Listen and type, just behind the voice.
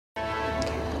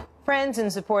Friends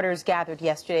and supporters gathered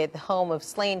yesterday at the home of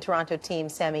slain Toronto team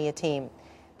Sammy Yatim.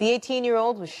 The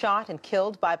 18-year-old was shot and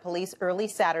killed by police early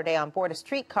Saturday on board a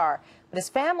streetcar, but his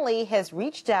family has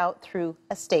reached out through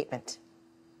a statement.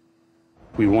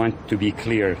 We want to be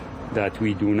clear that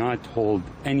we do not hold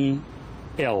any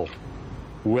ill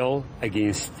will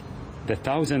against the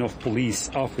thousands of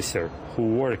police officers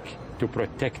who work to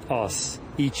protect us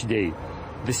each day.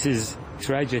 This is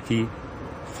tragedy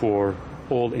for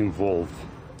all involved.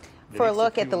 For a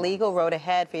look at the legal road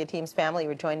ahead for your team's family,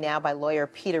 we're joined now by lawyer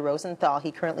Peter Rosenthal.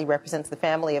 He currently represents the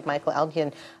family of Michael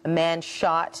Elgin, a man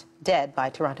shot dead by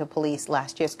Toronto police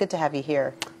last year. It's good to have you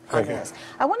here on this.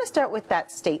 I want to start with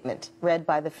that statement read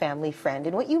by the family friend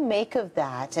and what you make of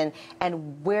that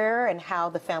and where and how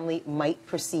the family might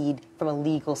proceed from a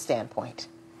legal standpoint.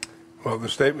 Well, the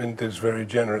statement is very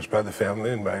generous by the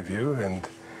family, in my view, and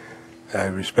I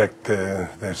respect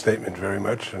their statement very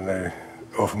much, and I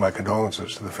offer my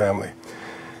condolences to the family.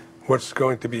 What's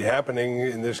going to be happening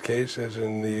in this case, as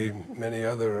in the many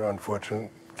other unfortunate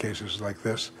cases like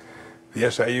this, the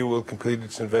SIU will complete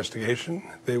its investigation.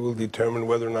 They will determine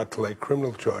whether or not to lay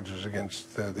criminal charges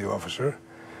against the officer.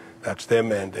 That's their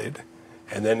mandate.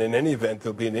 And then in any event,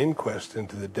 there'll be an inquest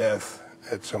into the death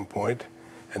at some point,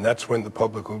 and that's when the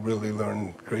public will really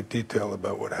learn great detail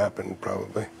about what happened,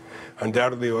 probably.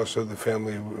 Undoubtedly, also, the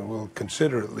family will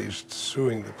consider at least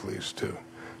suing the police, too.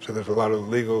 So there's a lot of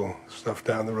legal stuff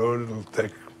down the road. It'll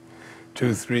take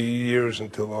 2-3 years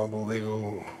until all the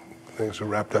legal things are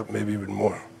wrapped up, maybe even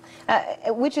more.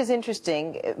 Which is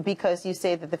interesting because you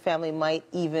say that the family might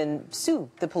even sue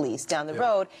the police down the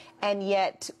road, and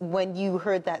yet when you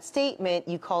heard that statement,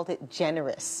 you called it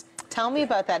generous. Tell me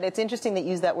about that. It's interesting that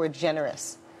you use that word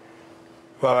generous.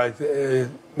 Well,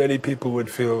 many people would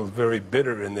feel very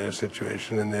bitter in their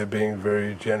situation, and they're being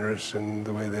very generous in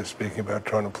the way they're speaking about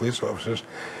Toronto police officers.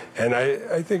 And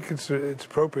I think it's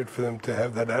appropriate for them to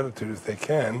have that attitude if they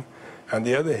can. On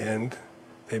the other hand,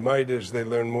 they might, as they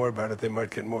learn more about it, they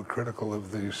might get more critical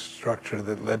of the structure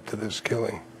that led to this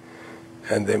killing.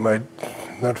 And they might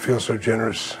not feel so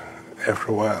generous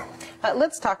after a while.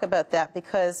 Let's talk about that,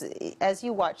 because as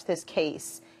you watch this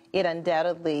case, it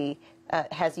undoubtedly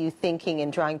has you thinking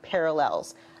and drawing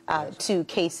parallels to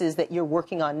cases that you're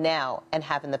working on now and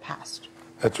have in the past.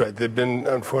 That's right. There have been,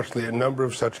 unfortunately, a number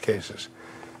of such cases.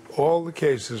 All the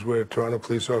cases where Toronto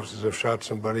police officers have shot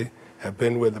somebody have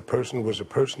been where the person was a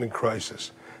person in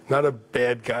crisis. Not a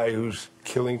bad guy who's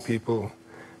killing people,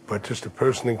 but just a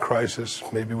person in crisis,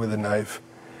 maybe with a knife.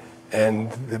 And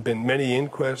there have been many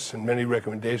inquests and many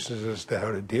recommendations as to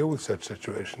how to deal with such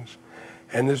situations.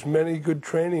 And there's many good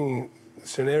training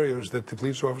scenarios that the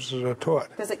police officers are taught.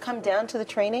 Does it come down to the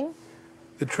training?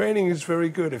 The training is very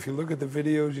good. If you look at the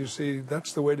videos, you see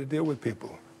that's the way to deal with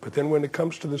people. But then when it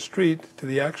comes to the street, to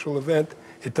the actual event,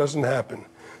 it doesn't happen.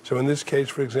 So in this case,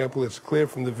 for example, it's clear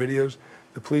from the videos,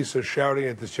 the police are shouting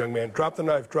at this young man, drop the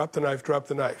knife, drop the knife, drop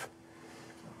the knife.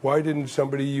 Why didn't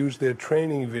somebody use their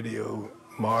training video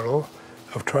model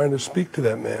of trying to speak to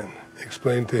that man?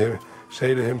 Explain to him,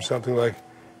 say to him something like,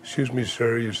 excuse me,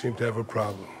 sir, you seem to have a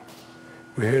problem.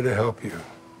 We're here to help you.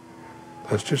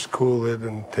 Let's just cool it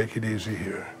and take it easy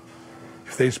here.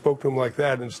 If they spoke to him like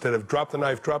that instead of drop the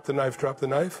knife, drop the knife, drop the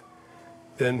knife,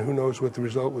 then who knows what the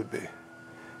result would be.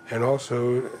 And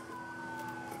also,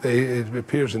 it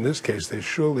appears in this case they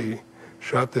surely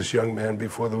shot this young man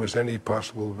before there was any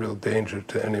possible real danger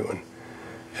to anyone.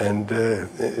 And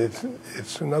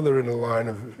it's another in a line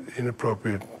of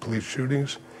inappropriate police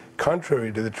shootings,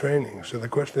 contrary to the training. So the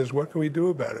question is, what can we do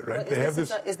about it, right?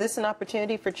 Is this an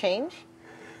opportunity for change?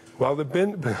 Well,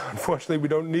 unfortunately, we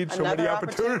don't need so many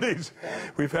opportunities.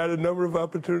 We've had a number of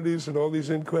opportunities, and all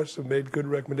these inquests have made good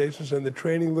recommendations, and the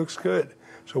training looks good.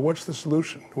 So what's the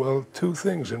solution? Well, two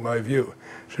things, in my view,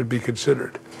 should be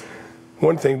considered.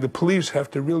 One thing, the police have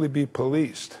to really be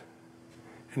policed.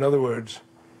 In other words,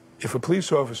 if a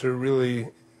police officer really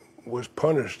was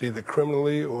punished, either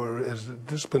criminally or as a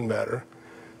discipline matter,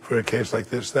 for a case like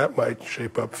this, that might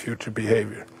shape up future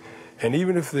behavior. And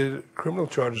even if the criminal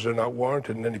charges are not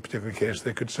warranted in any particular case,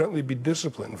 they could certainly be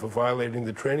disciplined for violating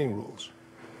the training rules.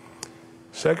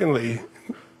 Secondly,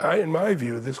 in my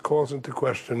view, this calls into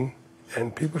question,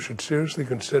 and people should seriously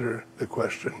consider the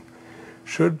question,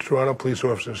 should Toronto police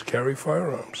officers carry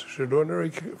firearms? Should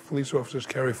ordinary police officers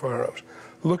carry firearms?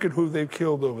 Look at who they've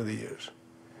killed over the years.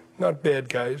 Not bad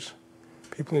guys,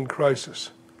 people in crisis.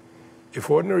 If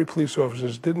ordinary police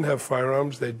officers didn't have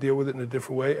firearms, they'd deal with it in a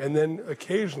different way, and then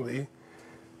occasionally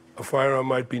a firearm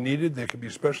might be needed. There could be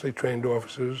specially trained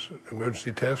officers,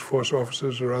 emergency task force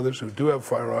officers or others who do have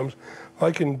firearms,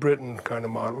 like in Britain kind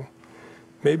of model.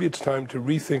 maybe it's time to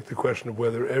rethink the question of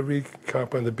whether every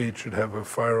cop on the beat should have a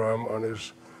firearm on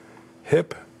his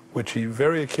hip, which he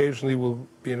very occasionally will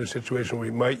be in a situation where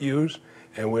he might use,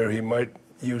 and where he might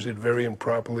use it very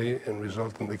improperly and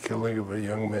result in the killing of a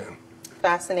young man.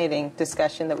 Fascinating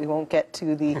discussion that we won't get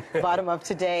to the bottom of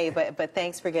today, but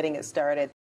thanks for getting it started.